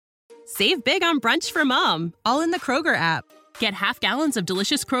Save big on brunch for mom, all in the Kroger app. Get half gallons of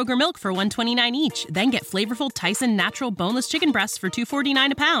delicious Kroger milk for $1.29 each. Then get flavorful Tyson natural boneless chicken breasts for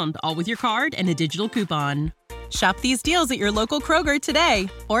 $2.49 a pound, all with your card and a digital coupon. Shop these deals at your local Kroger today,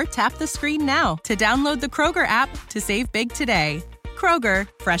 or tap the screen now to download the Kroger app to save big today. Kroger,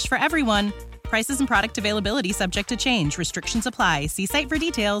 fresh for everyone. Prices and product availability subject to change. Restrictions apply. See site for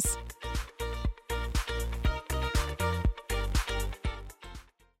details.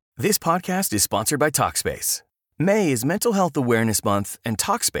 This podcast is sponsored by Talkspace. May is Mental Health Awareness Month, and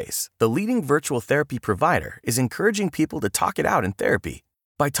Talkspace, the leading virtual therapy provider, is encouraging people to talk it out in therapy.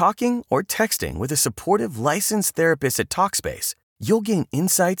 By talking or texting with a supportive, licensed therapist at Talkspace, you'll gain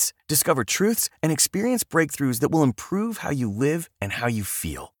insights, discover truths, and experience breakthroughs that will improve how you live and how you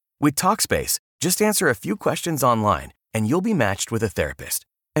feel. With Talkspace, just answer a few questions online, and you'll be matched with a therapist.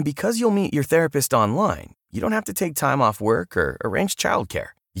 And because you'll meet your therapist online, you don't have to take time off work or arrange childcare.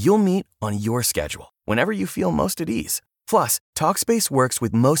 You'll meet on your schedule, whenever you feel most at ease. Plus, Talkspace works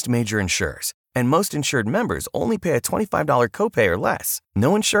with most major insurers, and most insured members only pay a $25 copay or less.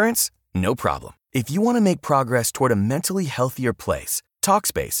 No insurance? No problem. If you want to make progress toward a mentally healthier place,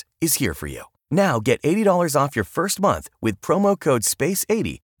 Talkspace is here for you. Now get $80 off your first month with promo code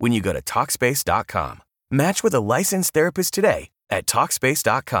SPACE80 when you go to Talkspace.com. Match with a licensed therapist today at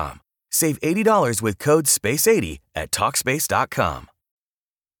Talkspace.com. Save $80 with code SPACE80 at Talkspace.com.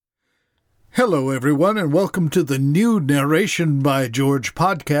 Hello, everyone, and welcome to the new Narration by George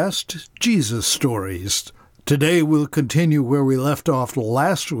podcast, Jesus Stories. Today we'll continue where we left off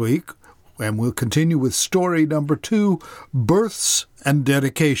last week, and we'll continue with story number 2, Births and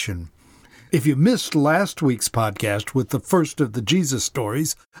Dedication. If you missed last week's podcast with the first of the Jesus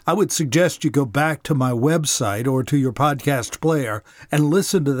stories, I would suggest you go back to my website or to your podcast player and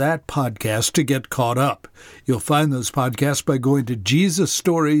listen to that podcast to get caught up. You'll find those podcasts by going to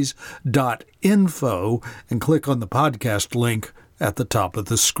jesusstories.info and click on the podcast link at the top of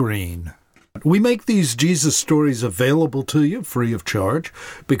the screen. We make these Jesus stories available to you free of charge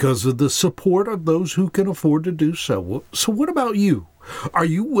because of the support of those who can afford to do so. So what about you? Are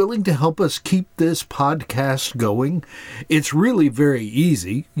you willing to help us keep this podcast going? It's really very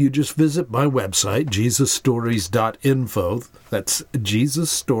easy. You just visit my website, jesusstories.info. That's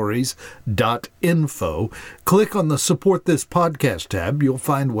jesusstories.info. Click on the Support This Podcast tab. You'll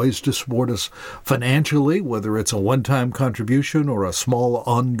find ways to support us financially, whether it's a one-time contribution or a small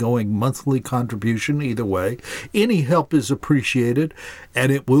ongoing monthly contribution. Either way, any help is appreciated,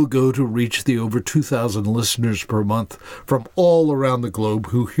 and it will go to reach the over 2,000 listeners per month from all around the globe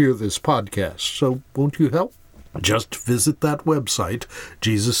who hear this podcast. So won't you help? Just visit that website,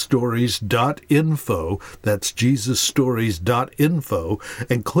 jesusstories.info. That's jesusstories.info,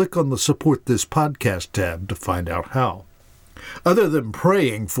 and click on the Support This Podcast tab to find out how. Other than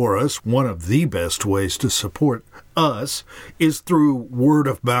praying for us, one of the best ways to support us is through word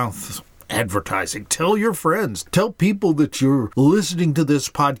of mouth advertising. Tell your friends. Tell people that you're listening to this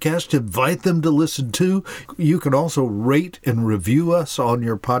podcast. Invite them to listen too. You can also rate and review us on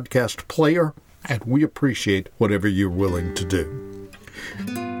your podcast player, and we appreciate whatever you're willing to do.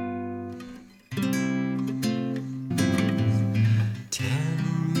 Tell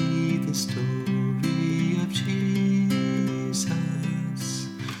me the story of Jesus.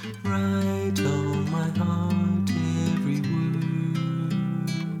 Write on my heart every word.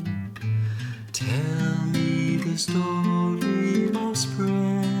 Tell me the story most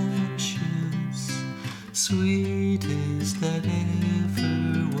precious, sweetest that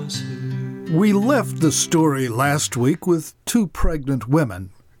ever was heard. We left the story last week with 2 pregnant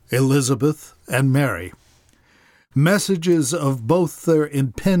women, Elizabeth and Mary. Messages of both their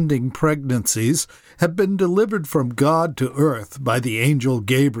impending pregnancies have been delivered from God to earth by the angel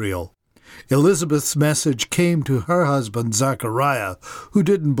Gabriel. Elizabeth's message came to her husband Zachariah, who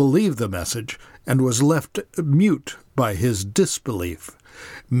didn't believe the message and was left mute by his disbelief.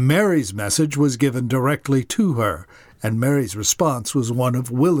 Mary's message was given directly to her, and Mary's response was one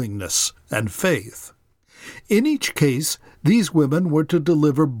of willingness and faith. In each case, these women were to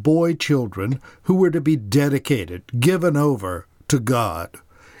deliver boy children who were to be dedicated, given over to God.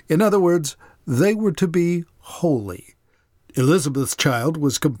 In other words, they were to be holy. Elizabeth's child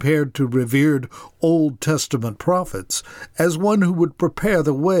was compared to revered Old Testament prophets as one who would prepare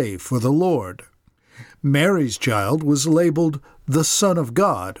the way for the Lord. Mary's child was labeled the Son of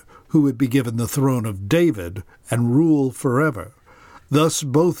God, who would be given the throne of David and rule forever. Thus,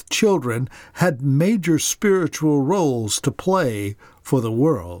 both children had major spiritual roles to play for the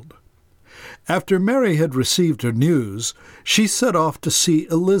world. After Mary had received her news, she set off to see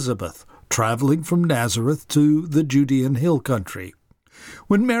Elizabeth, traveling from Nazareth to the Judean hill country.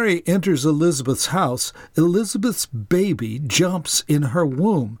 When Mary enters Elizabeth's house, Elizabeth's baby jumps in her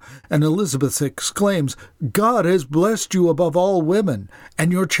womb, and Elizabeth exclaims, "God has blessed you above all women,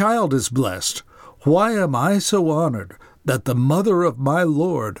 and your child is blessed. Why am I so honored that the mother of my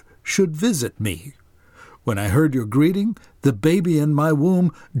Lord should visit me? When I heard your greeting, the baby in my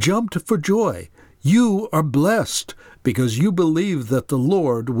womb jumped for joy. You are blessed, because you believed that the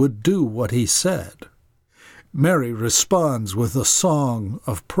Lord would do what he said." Mary responds with a song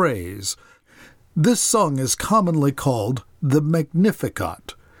of praise. This song is commonly called the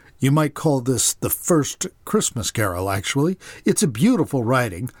Magnificat. You might call this the first Christmas carol, actually. It's a beautiful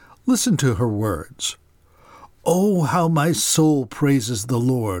writing. Listen to her words. "Oh, how my soul praises the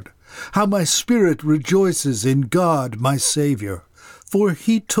Lord! How my spirit rejoices in God my Savior! For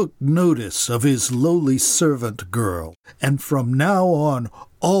he took notice of his lowly servant girl, and from now on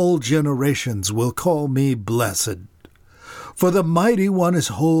all generations will call me blessed. For the Mighty One is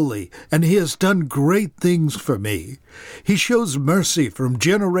holy, and he has done great things for me. He shows mercy from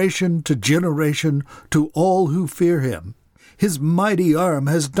generation to generation to all who fear him. His mighty arm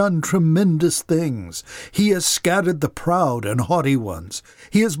has done tremendous things. He has scattered the proud and haughty ones.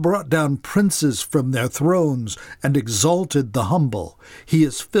 He has brought down princes from their thrones and exalted the humble. He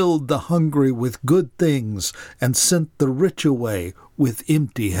has filled the hungry with good things and sent the rich away with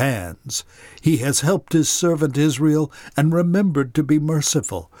empty hands. He has helped his servant Israel and remembered to be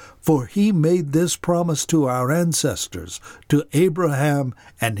merciful, for he made this promise to our ancestors, to Abraham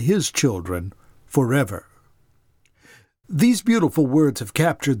and his children forever." These beautiful words have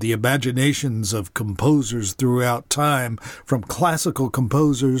captured the imaginations of composers throughout time, from classical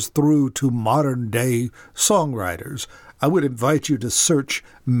composers through to modern-day songwriters. I would invite you to search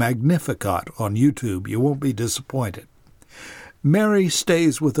Magnificat on YouTube. You won't be disappointed. Mary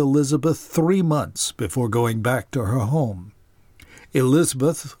stays with Elizabeth 3 months before going back to her home.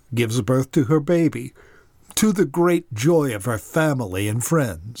 Elizabeth gives birth to her baby, to the great joy of her family and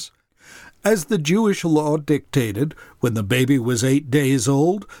friends. As the Jewish law dictated, when the baby was 8 days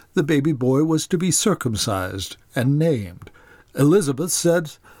old, the baby boy was to be circumcised and named. Elizabeth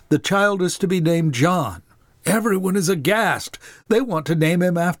said, "The child is to be named John." Everyone is aghast. They want to name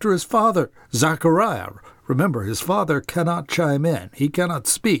him after his father, Zachariah. Remember, his father cannot chime in. He cannot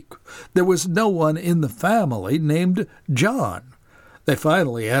speak. There was no one in the family named John. They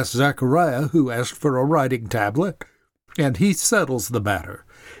finally asked Zachariah, who asked for a writing tablet, and he settles the matter.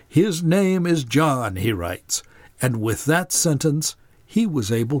 "His name is John," he writes, and with that sentence he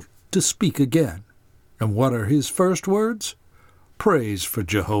was able to speak again. And what are his first words? Praise for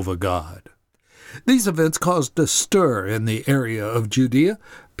Jehovah God. These events caused a stir in the area of Judea.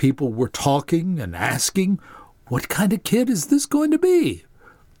 People were talking and asking, what kind of kid is this going to be?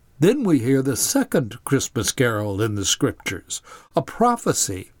 Then we hear the second Christmas carol in the Scriptures, a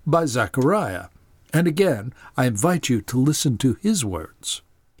prophecy by Zechariah. And again, I invite you to listen to his words.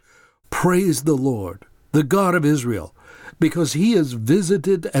 "Praise the Lord, the God of Israel, because he has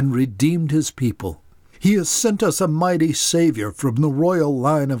visited and redeemed his people. He has sent us a mighty Savior from the royal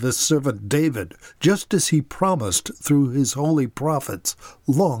line of his servant David, just as he promised through his holy prophets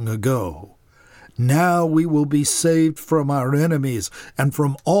long ago. Now we will be saved from our enemies and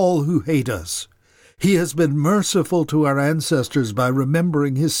from all who hate us. He has been merciful to our ancestors by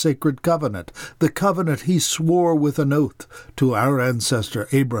remembering his sacred covenant, the covenant he swore with an oath to our ancestor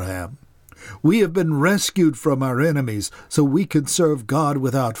Abraham. We have been rescued from our enemies so we can serve God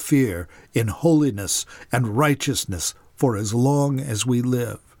without fear, in holiness and righteousness for as long as we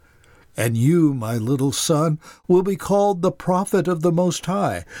live. And you, my little son, will be called the prophet of the Most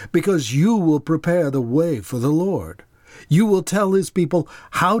High, because you will prepare the way for the Lord. You will tell his people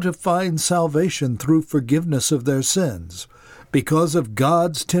how to find salvation through forgiveness of their sins. Because of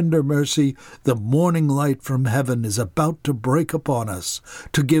God's tender mercy, the morning light from heaven is about to break upon us,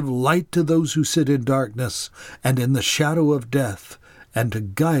 to give light to those who sit in darkness and in the shadow of death, and to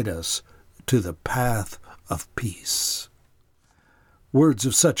guide us to the path of peace." Words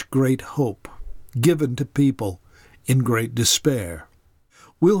of such great hope, given to people in great despair.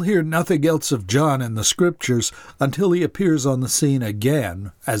 We'll hear nothing else of John in the Scriptures until he appears on the scene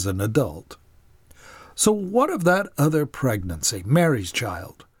again as an adult. So what of that other pregnancy, Mary's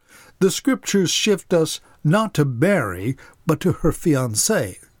child? The Scriptures shift us not to Mary, but to her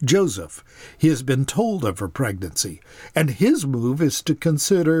fiancé, Joseph. He has been told of her pregnancy, and his move is to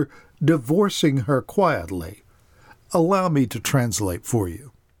consider divorcing her quietly. Allow me to translate for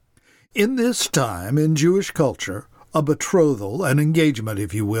you. In this time, in Jewish culture, a betrothal, an engagement,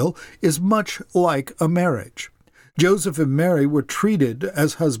 if you will, is much like a marriage. Joseph and Mary were treated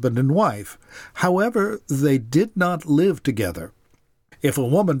as husband and wife. However, they did not live together. If a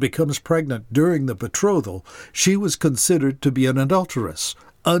woman becomes pregnant during the betrothal, she was considered to be an adulteress,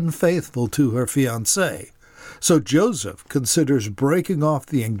 unfaithful to her fiancé. So Joseph considers breaking off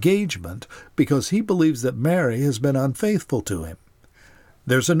the engagement because he believes that Mary has been unfaithful to him.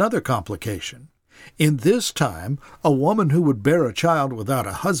 There's another complication. In this time, a woman who would bear a child without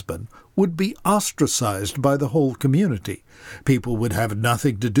a husband would be ostracized by the whole community. People would have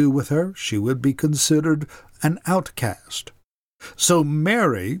nothing to do with her. She would be considered an outcast. So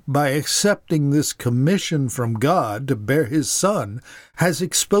Mary, by accepting this commission from God to bear his son, has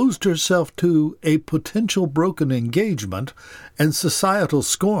exposed herself to a potential broken engagement and societal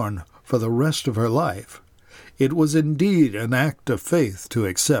scorn for the rest of her life. It was indeed an act of faith to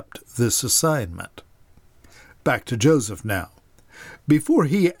accept this assignment. Back to Joseph now. Before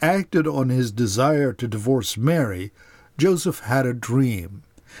he acted on his desire to divorce Mary, Joseph had a dream.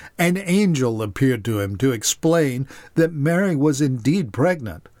 An angel appeared to him to explain that Mary was indeed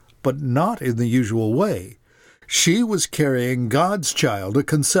pregnant, but not in the usual way. She was carrying God's child, a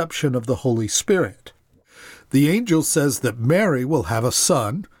conception of the Holy Spirit. The angel says that Mary will have a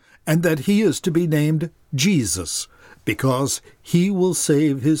son, and that he is to be named Jesus, because he will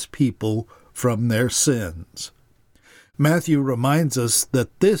save his people from their sins. Matthew reminds us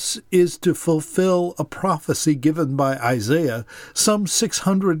that this is to fulfill a prophecy given by Isaiah some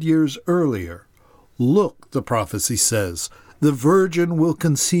 600 years earlier. Look, the prophecy says, the virgin will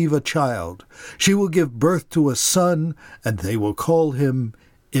conceive a child. She will give birth to a son, and they will call him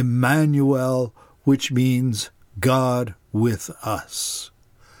Emmanuel, which means God with us.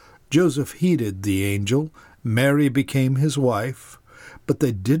 Joseph heeded the angel. Mary became his wife, but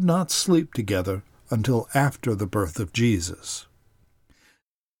they did not sleep together until after the birth of Jesus.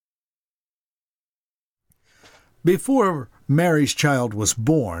 Before Mary's child was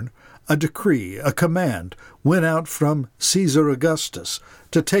born, a decree, a command, went out from Caesar Augustus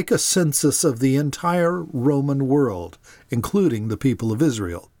to take a census of the entire Roman world, including the people of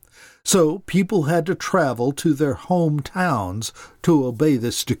Israel. So people had to travel to their hometowns to obey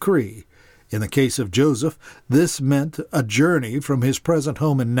this decree. In the case of Joseph, this meant a journey from his present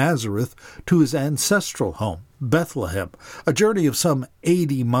home in Nazareth to his ancestral home, Bethlehem, a journey of some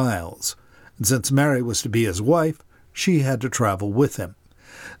 80 miles. And since Mary was to be his wife, she had to travel with him.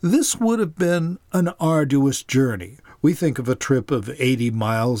 This would have been an arduous journey. We think of a trip of 80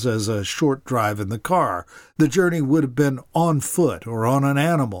 miles as a short drive in the car. The journey would have been on foot or on an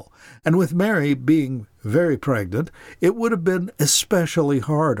animal. And with Mary being very pregnant, it would have been especially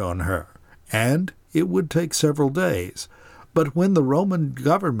hard on her. And it would take several days. But when the Roman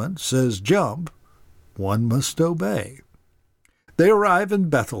government says jump, one must obey. They arrive in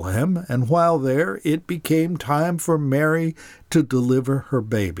Bethlehem, and while there, it became time for Mary to deliver her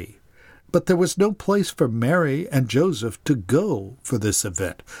baby. But there was no place for Mary and Joseph to go for this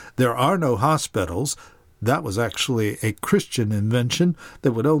event. There are no hospitals. That was actually a Christian invention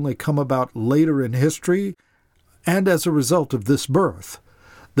that would only come about later in history, and as a result of this birth.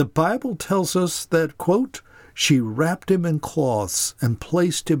 The Bible tells us that, quote, she wrapped him in cloths and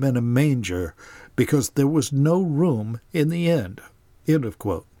placed him in a manger because there was no room in the inn, end of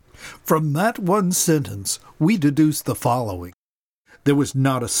quote. From that one sentence, we deduce the following. There was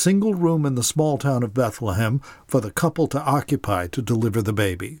not a single room in the small town of Bethlehem for the couple to occupy to deliver the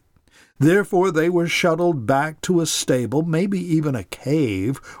baby. Therefore, they were shuttled back to a stable, maybe even a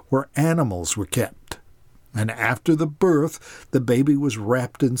cave, where animals were kept. And after the birth, the baby was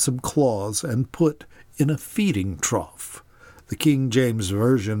wrapped in some cloths and put in a feeding trough. The King James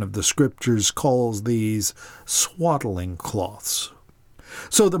Version of the Scriptures calls these swaddling cloths.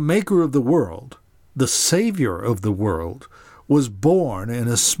 So the Maker of the world, the Savior of the world, was born in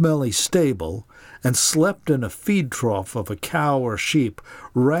a smelly stable and slept in a feed trough of a cow or sheep,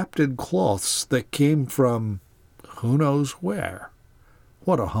 wrapped in cloths that came from who knows where.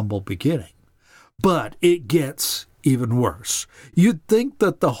 What a humble beginning. But it gets even worse. You'd think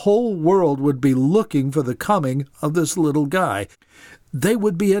that the whole world would be looking for the coming of this little guy. They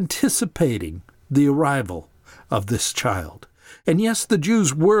would be anticipating the arrival of this child. And yes, the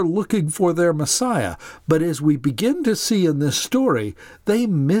Jews were looking for their Messiah, but as we begin to see in this story, they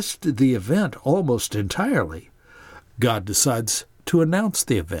missed the event almost entirely. God decides to announce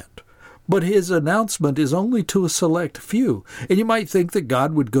the event. But his announcement is only to a select few, and you might think that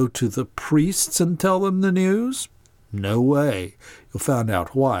God would go to the priests and tell them the news. No way. You'll find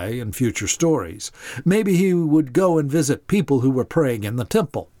out why in future stories. Maybe he would go and visit people who were praying in the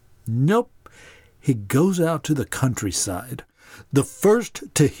temple. Nope. He goes out to the countryside. The first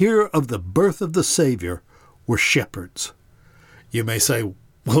to hear of the birth of the Savior were shepherds. You may say,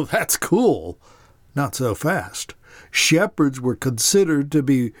 well, that's cool. Not so fast. Shepherds were considered to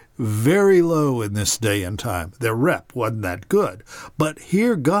be very low in this day and time. Their rep wasn't that good. But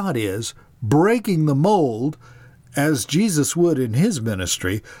here God is breaking the mold, as Jesus would in his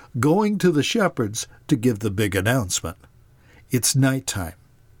ministry, going to the shepherds to give the big announcement. It's nighttime.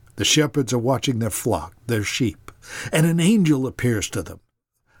 The shepherds are watching their flock, their sheep, and an angel appears to them.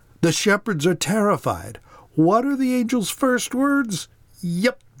 The shepherds are terrified. What are the angel's first words?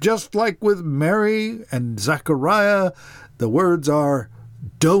 Yep, just like with Mary and Zechariah, the words are,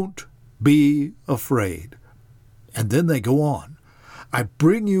 "Don't be afraid." And then they go on. "I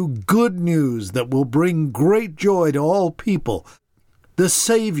bring you good news that will bring great joy to all people. The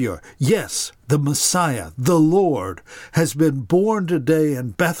Savior, yes, the Messiah, the Lord, has been born today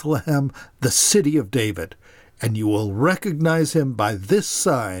in Bethlehem, the city of David. And you will recognize him by this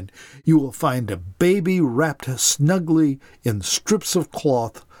sign. You will find a baby wrapped snugly in strips of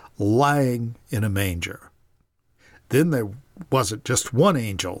cloth, lying in a manger." Then there wasn't just one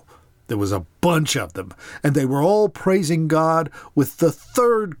angel. There was a bunch of them, and they were all praising God with the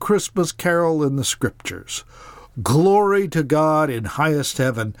third Christmas carol in the Scriptures. "Glory to God in highest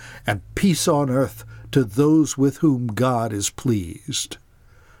heaven, and peace on earth to those with whom God is pleased."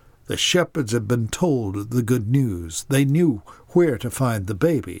 The shepherds had been told the good news. They knew where to find the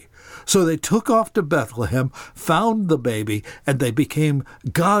baby. So they took off to Bethlehem, found the baby, and they became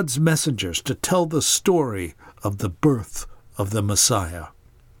God's messengers to tell the story of the birth of the Messiah.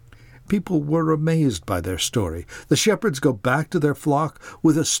 People were amazed by their story. The shepherds go back to their flock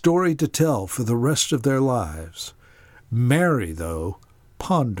with a story to tell for the rest of their lives. Mary, though,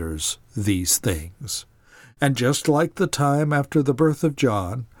 ponders these things. And just like the time after the birth of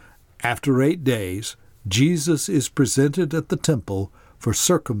John, after 8 days, Jesus is presented at the temple for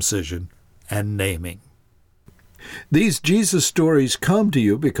circumcision and naming. These Jesus stories come to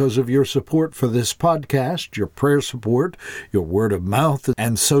you because of your support for this podcast, your prayer support, your word of mouth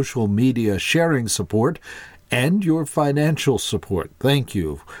and social media sharing support, and your financial support. Thank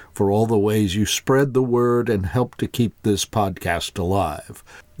you for all the ways you spread the word and help to keep this podcast alive.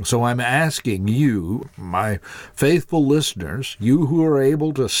 So I'm asking you, my faithful listeners, you who are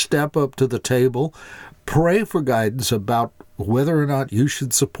able to step up to the table, pray for guidance about whether or not you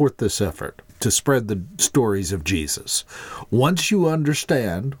should support this effort to spread the stories of Jesus. Once you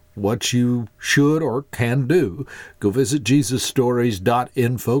understand what you should or can do, go visit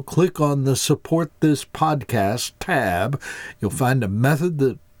JesusStories.info, click on the Support This Podcast tab. You'll find a method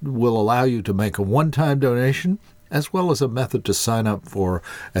that will allow you to make a one-time donation, as well as a method to sign up for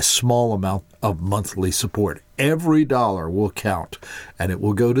a small amount of monthly support. Every dollar will count, and it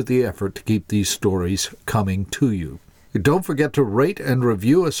will go to the effort to keep these stories coming to you. Don't forget to rate and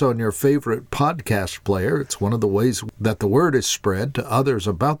review us on your favorite podcast player. It's one of the ways that the word is spread to others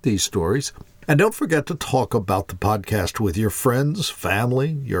about these stories. And don't forget to talk about the podcast with your friends,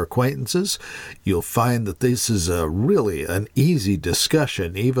 family, your acquaintances. You'll find that this is really an easy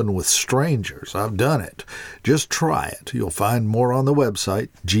discussion, even with strangers. I've done it. Just try it. You'll find more on the website,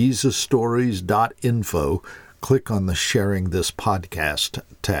 JesusStories.info. Click on the Sharing This Podcast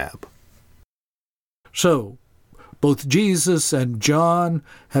tab. So, both Jesus and John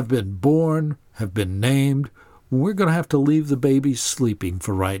have been born, have been named. We're going to have to leave the baby sleeping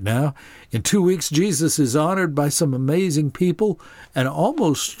for right now. In 2 weeks, Jesus is honored by some amazing people and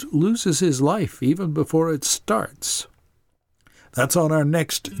almost loses his life even before it starts. That's on our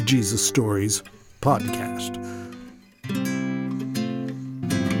next Jesus Stories podcast.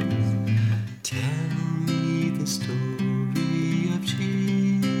 Tell me the story of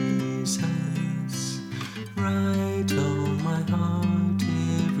Jesus. Write on my heart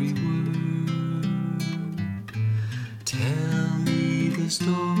every word. Tell me the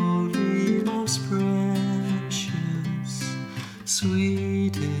story most precious,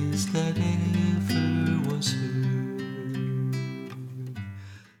 sweetest that ever was heard.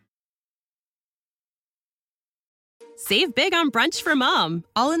 Save big on brunch for mom,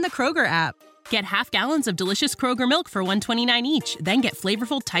 all in the Kroger app. Get half gallons of delicious Kroger milk for $1.29 each. Then get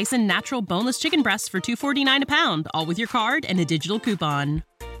flavorful Tyson natural boneless chicken breasts for $2.49 a pound, all with your card and a digital coupon.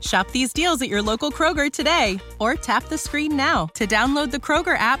 Shop these deals at your local Kroger today, or tap the screen now to download the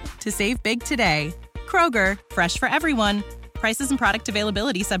Kroger app to save big today. Kroger, fresh for everyone. Prices and product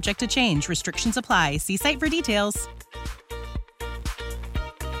availability subject to change. Restrictions apply. See site for details.